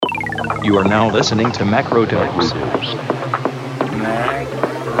You are now listening to Macrodose.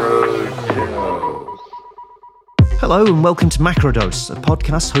 Hello and welcome to Macrodose, a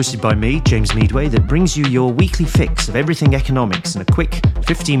podcast hosted by me, James Meadway, that brings you your weekly fix of everything economics in a quick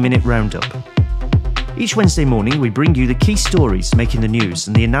 15-minute roundup. Each Wednesday morning, we bring you the key stories making the news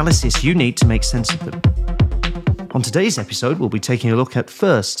and the analysis you need to make sense of them. On today's episode, we'll be taking a look at,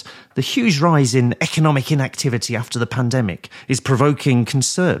 first, the huge rise in economic inactivity after the pandemic is provoking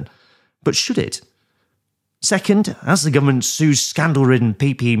concern. But should it? Second, as the government sues scandal-ridden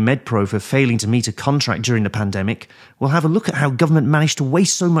PPE MedPro for failing to meet a contract during the pandemic, we'll have a look at how government managed to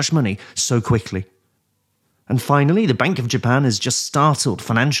waste so much money so quickly. And finally, the Bank of Japan has just startled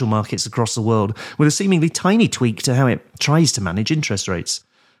financial markets across the world with a seemingly tiny tweak to how it tries to manage interest rates.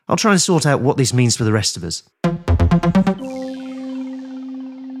 I'll try and sort out what this means for the rest of us.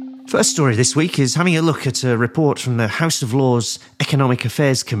 First story this week is having a look at a report from the House of Lords Economic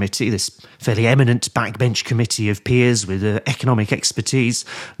Affairs Committee, this fairly eminent backbench committee of peers with economic expertise,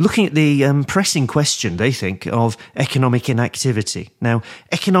 looking at the pressing question, they think, of economic inactivity. Now,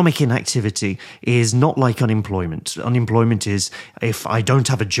 economic inactivity is not like unemployment. Unemployment is, if I don't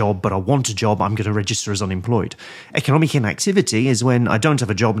have a job but I want a job, I'm going to register as unemployed. Economic inactivity is when I don't have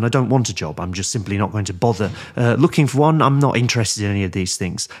a job and I don't want a job. I'm just simply not going to bother looking for one. I'm not interested in any of these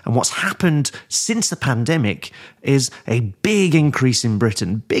things. And what's happened since the pandemic is a big increase in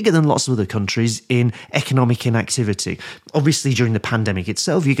Britain, bigger than lots of other countries, in economic inactivity. Obviously, during the pandemic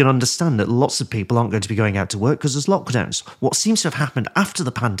itself, you can understand that lots of people aren't going to be going out to work because there's lockdowns. What seems to have happened after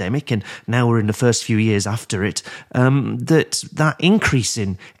the pandemic, and now we're in the first few years after it, that increase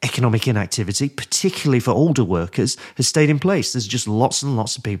in economic inactivity, particularly for older workers, has stayed in place. There's just lots and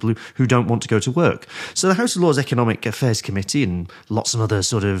lots of people who don't want to go to work. So the House of Lords Economic Affairs Committee and lots of other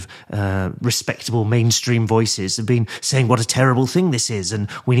sort of respectable mainstream voices have been saying what a terrible thing this is, and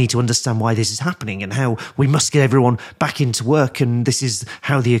we need to understand why this is happening and how we must get everyone back into work, and this is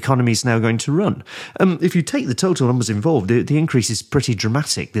how the economy is now going to run. If you take the total numbers involved, the increase is pretty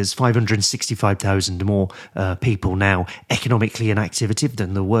dramatic. There's 565,000 more people now economically inactive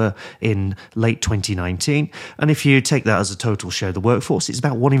than there were in late 2019, and if you take that as a total share of the workforce, it's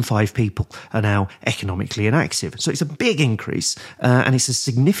about 1 in 5 people are now economically inactive. So it's a big increase, and it's a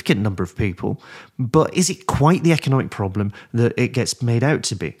significant number of people, but is it quite the economic problem that it gets made out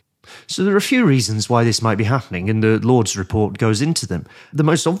to be? So there are a few reasons why this might be happening, and the Lords report goes into them. The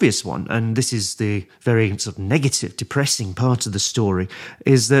most obvious one, and this is the very sort of negative, depressing part of the story,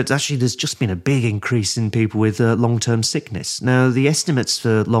 is that actually there's just been a big increase in people with long-term sickness. Now, the estimates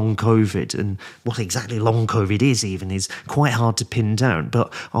for long COVID, and what exactly long COVID is even, is quite hard to pin down,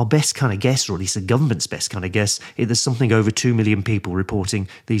 but our best kind of guess, or at least the government's best kind of guess, is there's something over 2 million people reporting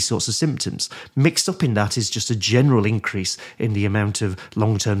these sorts of symptoms. Mixed up in that is just a general increase in the amount of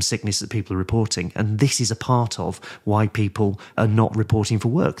long-term sickness that people are reporting, and this is a part of why people are not reporting for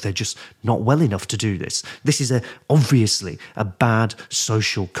work. They're just not well enough to do this. This is obviously a bad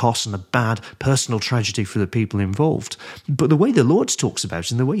social cost and a bad personal tragedy for the people involved. But the way the Lords talks about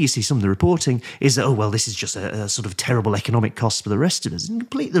it, and the way you see some of the reporting, is that, oh, well, this is just a sort of terrible economic cost for the rest of us. And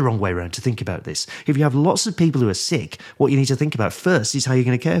completely the wrong way around to think about this. If you have lots of people who are sick, what you need to think about first is how you're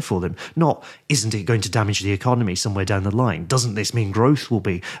going to care for them. Not, isn't it going to damage the economy somewhere down the line? Doesn't this mean growth will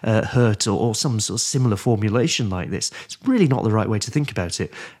be hurt, or some sort of similar formulation like this? It's really not the right way to think about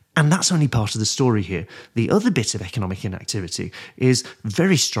it. And that's only part of the story here. The other bit of economic inactivity is,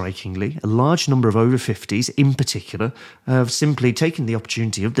 very strikingly, a large number of over 50s in particular have simply taken the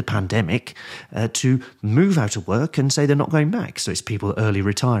opportunity of the pandemic to move out of work and say they're not going back. So it's people early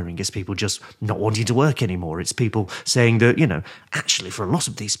retiring, it's people just not wanting to work anymore, it's people saying that, actually for a lot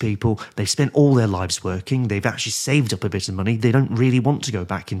of these people, they've spent all their lives working, they've actually saved up a bit of money, they don't really want to go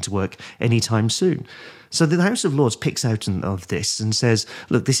back into work anytime soon. So the House of Lords picks out of this and says,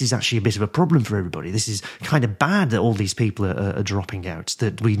 look, this is actually a bit of a problem for everybody. This is kind of bad that all these people are dropping out,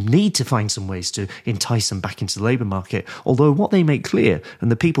 that we need to find some ways to entice them back into the labour market. Although what they make clear,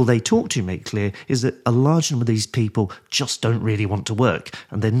 and the people they talk to make clear, is that a large number of these people just don't really want to work,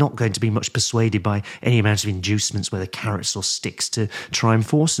 and they're not going to be much persuaded by any amount of inducements, whether carrots or sticks, to try and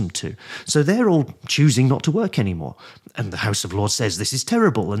force them to. So they're all choosing not to work anymore. And the House of Lords says this is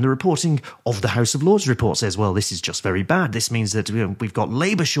terrible, and the reporting of the House of Lords report says, well, this is just very bad. This means that we've got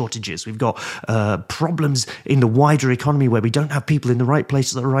labour shortages, we've got problems in the wider economy where we don't have people in the right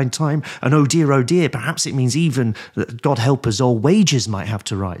place at the right time, and oh dear, perhaps it means even that, God help us, all wages might have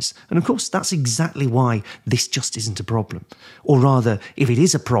to rise. And of course, that's exactly why this just isn't a problem. Or rather, if it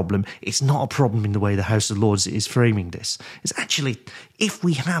is a problem, it's not a problem in the way the House of Lords is framing this. It's actually, If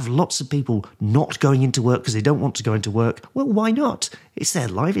we have lots of people not going into work because they don't want to go into work, well, why not? It's their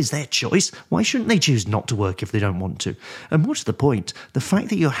life, it's their choice. Why shouldn't they choose not to work if they don't want to? And what's the point? The fact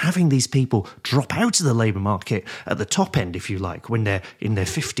that you're having these people drop out of the labour market at the top end, if you like, when they're in their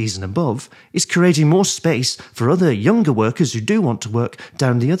 50s and above, is creating more space for other younger workers who do want to work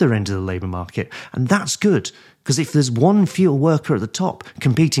down the other end of the labour market. And that's good. Because if there's one fewer worker at the top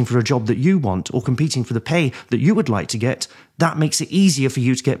competing for a job that you want or competing for the pay that you would like to get, that makes it easier for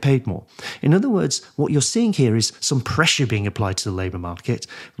you to get paid more. In other words, what you're seeing here is some pressure being applied to the labour market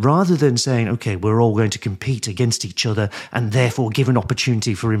rather than saying, OK, we're all going to compete against each other and therefore give an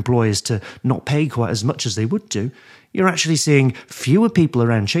opportunity for employers to not pay quite as much as they would do. You're actually seeing fewer people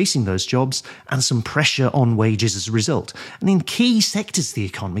around chasing those jobs and some pressure on wages as a result. And in key sectors of the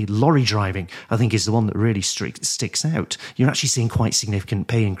economy, lorry driving, I think, is the one that really sticks out. You're actually seeing quite significant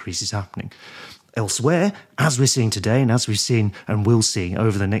pay increases happening. Elsewhere, as we're seeing today and as we've seen and will see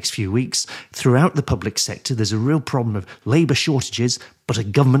over the next few weeks, throughout the public sector, there's a real problem of labour shortages, but a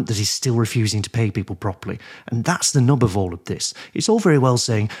government that is still refusing to pay people properly. And that's the nub of all of this. It's all very well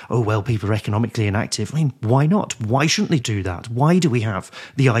saying, oh, well, people are economically inactive. I mean, why not? Why shouldn't they do that? Why do we have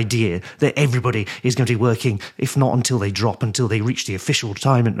the idea that everybody is going to be working, if not until they drop, until they reach the official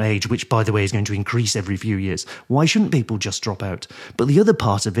retirement age, which, by the way, is going to increase every few years? Why shouldn't people just drop out? But the other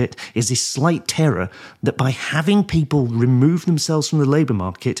part of it is this slight terror that by having people remove themselves from the labour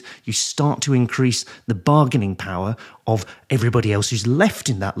market, you start to increase the bargaining power of everybody else who's left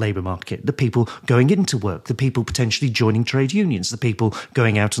in that labour market, the people going into work, the people potentially joining trade unions, the people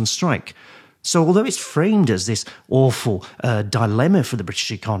going out on strike. So although it's framed as this awful dilemma for the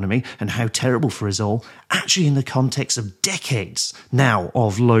British economy and how terrible for us all, actually in the context of decades now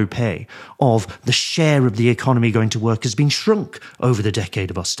of low pay, of the share of the economy going to work has been shrunk over the decade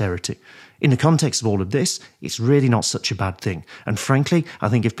of austerity. In the context of all of this, it's really not such a bad thing. And frankly, I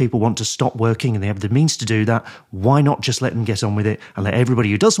think if people want to stop working and they have the means to do that, why not just let them get on with it and let everybody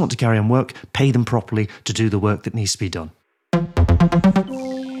who does want to carry on work pay them properly to do the work that needs to be done?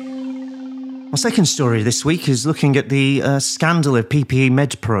 Our second story this week is looking at the scandal of PPE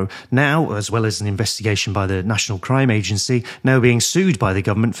MedPro, now, as well as an investigation by the National Crime Agency, now being sued by the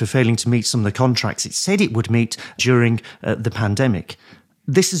government for failing to meet some of the contracts it said it would meet during the pandemic.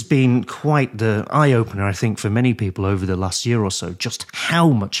 This has been quite the eye-opener, I think, for many people over the last year or so, just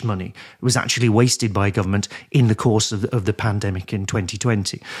how much money was actually wasted by government in the course of the pandemic in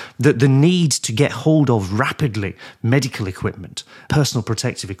 2020. The need to get hold of rapidly medical equipment, personal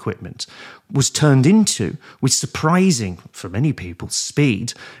protective equipment, was turned into, with surprising, for many people,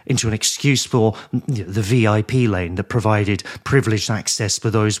 speed, into an excuse for the VIP lane that provided privileged access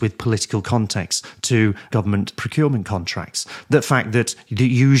for those with political contacts to government procurement contracts. The fact that the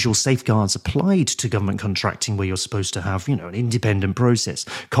usual safeguards applied to government contracting, where you're supposed to have, an independent process,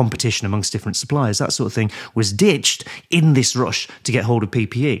 competition amongst different suppliers, that sort of thing, was ditched in this rush to get hold of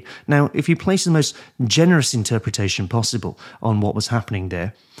PPE. Now, if you place the most generous interpretation possible on what was happening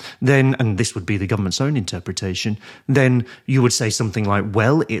there, then, and this would be the government's own interpretation, then you would say something like,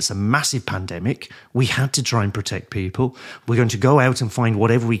 well, it's a massive pandemic. We had to try and protect people. We're going to go out and find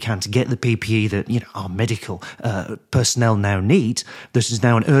whatever we can to get the PPE that, our medical personnel now need. This is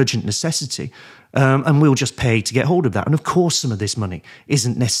now an urgent necessity. And we'll just pay to get hold of that. And of course, some of this money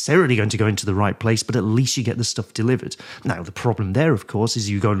isn't necessarily going to go into the right place, but at least you get the stuff delivered. Now, the problem there, of course, is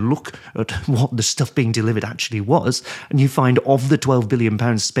you go look at what the stuff being delivered actually was, and you find of the £12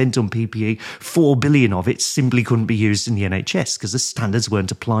 billion spent on PPE, 4 billion of it simply couldn't be used in the NHS because the standards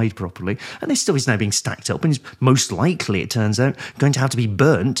weren't applied properly. And this stuff is now being stacked up and is most likely, it turns out, going to have to be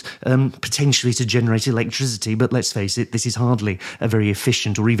burnt, potentially to generate electricity. But let's face it, this is hardly a very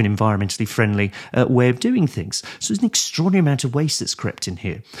efficient or even environmentally friendly way of doing things. So there's an extraordinary amount of waste that's crept in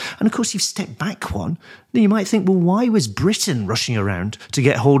here. And of course, you've stepped back one, then you might think, well, why was Britain rushing around to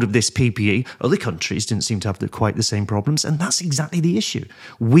get hold of this PPE? Other countries didn't seem to have quite the same problems, and that's exactly the issue.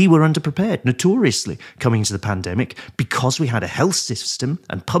 We were underprepared, notoriously, coming into the pandemic because we had a health system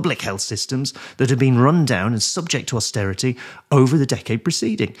and public health systems that had been run down and subject to austerity over the decade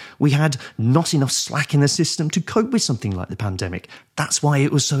preceding. We had not enough slack in the system to cope with something like the pandemic. That's why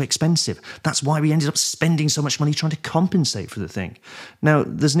it was so expensive. That's why we ended up spending so much money trying to compensate for the thing. Now,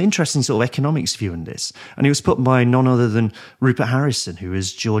 there's an interesting sort of economics view in this, and it was put by none other than Rupert Harrison, who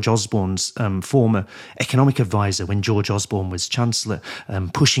is George Osborne's former economic advisor when George Osborne was Chancellor,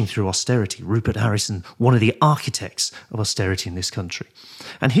 pushing through austerity. Rupert Harrison, one of the architects of austerity in this country.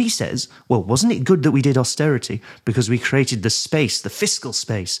 And he says, well, wasn't it good that we did austerity because we created the space, the fiscal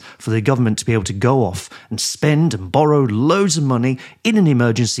space, for the government to be able to go off and spend and borrow loads of money in an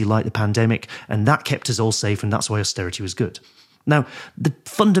emergency like the pandemic, and that kept us all safe, and that's why austerity was good. Now, the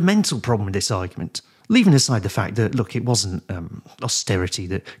fundamental problem with this argument, leaving aside the fact that, look, it wasn't austerity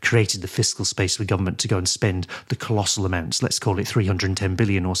that created the fiscal space for government to go and spend the colossal amounts, let's call it 310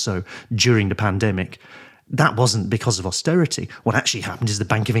 billion or so, during the pandemic. That wasn't because of austerity. What actually happened is the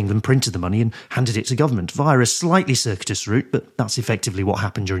Bank of England printed the money and handed it to government via a slightly circuitous route, but that's effectively what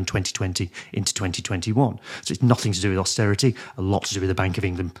happened during 2020 into 2021. So it's nothing to do with austerity, a lot to do with the Bank of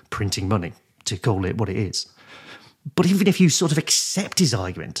England printing money, to call it what it is. But even if you sort of accept his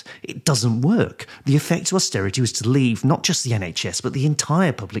argument, it doesn't work. The effect of austerity was to leave not just the NHS, but the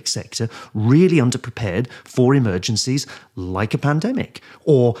entire public sector really underprepared for emergencies like a pandemic,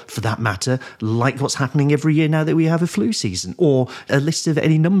 or for that matter, like what's happening every year now that we have a flu season, or a list of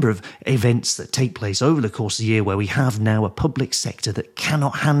any number of events that take place over the course of the year where we have now a public sector that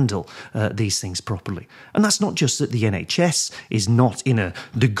cannot handle these things properly. And that's not just that the NHS is not in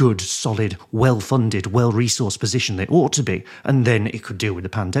the good, solid, well-funded, well-resourced position they ought to be, and then it could deal with the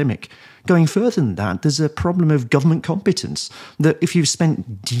pandemic. Going further than that, there's a problem of government competence, that if you've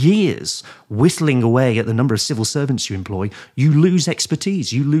spent years whittling away at the number of civil servants you employ, you lose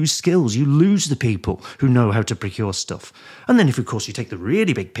expertise, you lose skills, you lose the people who know how to procure stuff. And then if, of course, you take the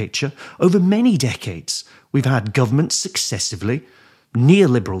really big picture, over many decades, we've had governments successively,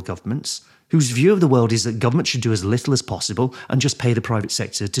 neoliberal governments, whose view of the world is that government should do as little as possible and just pay the private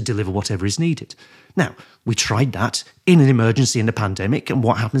sector to deliver whatever is needed. Now, we tried that in an emergency in the pandemic, and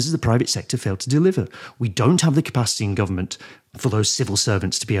what happens is the private sector failed to deliver. We don't have the capacity in government for those civil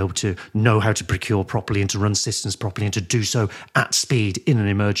servants to be able to know how to procure properly and to run systems properly and to do so at speed in an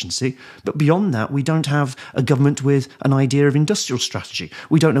emergency. But beyond that, we don't have a government with an idea of industrial strategy.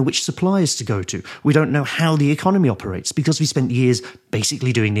 We don't know which suppliers to go to. We don't know how the economy operates, because we spent years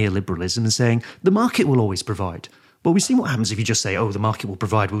basically doing neoliberalism and saying the market will always provide. Well, we've seen what happens if you just say, oh, the market will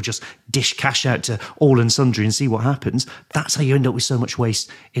provide, we'll just dish cash out to all and sundry and see what happens. That's how you end up with so much waste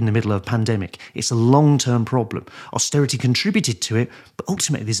in the middle of a pandemic. It's a long-term problem. Austerity contributed to it, but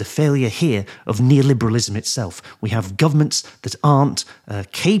ultimately there's a failure here of neoliberalism itself. We have governments that aren't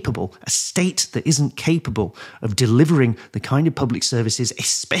capable, a state that isn't capable of delivering the kind of public services,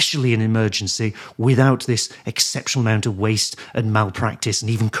 especially in emergency, without this exceptional amount of waste and malpractice and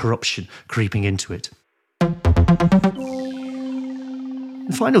even corruption creeping into it.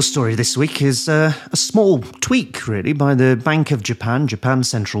 The final story this week is a small tweak, really, by the Bank of Japan, Japan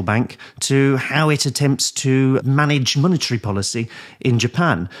Central Bank, to how it attempts to manage monetary policy in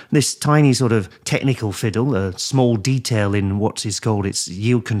Japan. This tiny sort of technical fiddle, a small detail in what is called its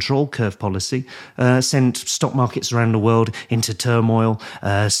yield control curve policy, sent stock markets around the world into turmoil,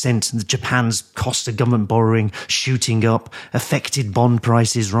 sent Japan's cost of government borrowing shooting up, affected bond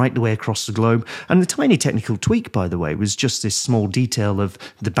prices right the way across the globe. And the tiny technical tweak, by the way, was just this small detail of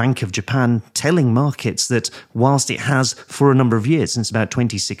the Bank of Japan telling markets that whilst it has for a number of years, since about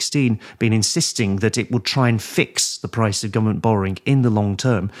 2016, been insisting that it would try and fix the price of government borrowing in the long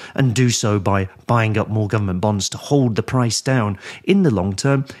term and do so by buying up more government bonds to hold the price down in the long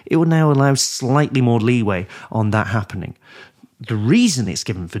term, it will now allow slightly more leeway on that happening. The reason it's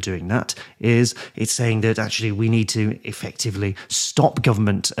given for doing that is it's saying that actually we need to effectively stop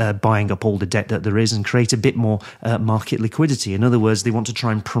government buying up all the debt that there is and create a bit more market liquidity. In other words, they want to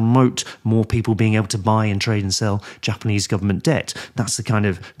try and promote more people being able to buy and trade and sell Japanese government debt. That's the kind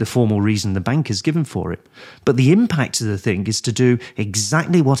of the formal reason the bank has given for it. But the impact of the thing is to do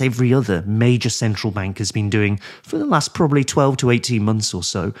exactly what every other major central bank has been doing for the last probably 12 to 18 months or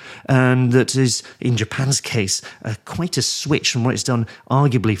so. And that is, in Japan's case, quite a switch from what it's done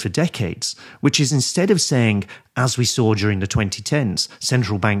arguably for decades, which is instead of saying, as we saw during the 2010s,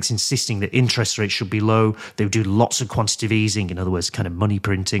 central banks insisting that interest rates should be low, they would do lots of quantitative easing, in other words, kind of money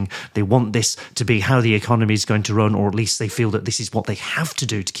printing. They want this to be how the economy is going to run, or at least they feel that this is what they have to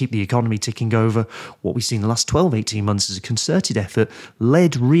do to keep the economy ticking over. What we've seen in the last 12, 18 months is a concerted effort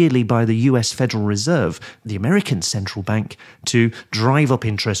led really by the US Federal Reserve, the American central bank, to drive up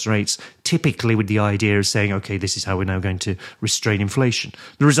interest rates, typically with the idea of saying, okay, this is how we're now going to restrain inflation.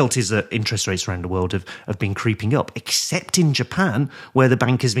 The result is that interest rates around the world have been creeping up, except in Japan, where the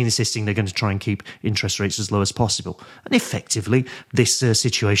bank has been insisting they're going to try and keep interest rates as low as possible. And effectively, this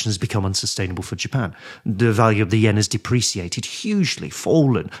situation has become unsustainable for Japan. The value of the yen has depreciated hugely,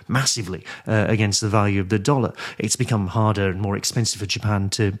 fallen massively against the value of the dollar. It's become harder and more expensive for Japan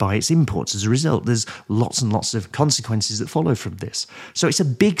to buy its imports. As a result, there's lots and lots of consequences that follow from this. So it's a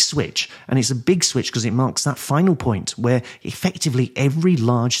big switch, and it's a big switch because it marks that final point where effectively every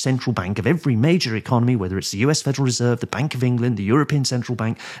large central bank of every major economy, whether it's the US Federal Reserve, the Bank of England, the European Central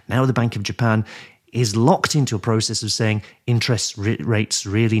Bank, now the Bank of Japan, is locked into a process of saying interest rates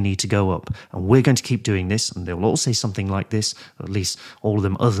really need to go up. And we're going to keep doing this. And they'll all say something like this, or at least all of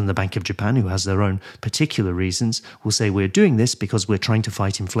them other than the Bank of Japan, who has their own particular reasons, will say we're doing this because we're trying to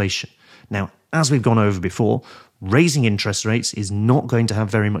fight inflation. Now, as we've gone over before, raising interest rates is not going to have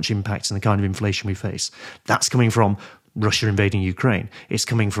very much impact on the kind of inflation we face. That's coming from Russia invading Ukraine. It's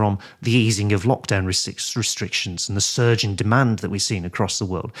coming from the easing of lockdown restrictions and the surge in demand that we've seen across the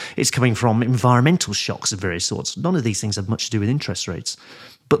world. It's coming from environmental shocks of various sorts. None of these things have much to do with interest rates.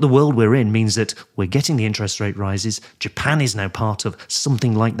 But the world we're in means that we're getting the interest rate rises. Japan is now part of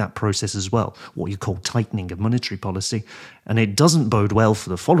something like that process as well, what you call tightening of monetary policy. And it doesn't bode well for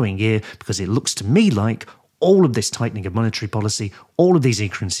the following year because it looks to me like all of this tightening of monetary policy, all of these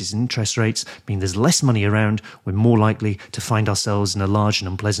increases in interest rates mean there's less money around. We're more likely to find ourselves in a large and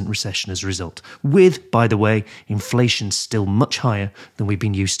unpleasant recession as a result. With, by the way, inflation still much higher than we've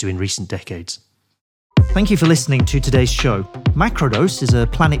been used to in recent decades. Thank you for listening to today's show. Macrodose is a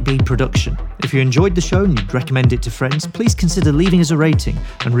Planet B production. If you enjoyed the show and you'd recommend it to friends, please consider leaving us a rating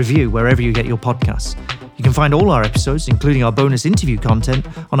and review wherever you get your podcasts. You can find all our episodes, including our bonus interview content,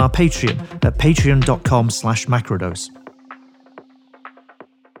 on our Patreon at patreon.com/macrodose.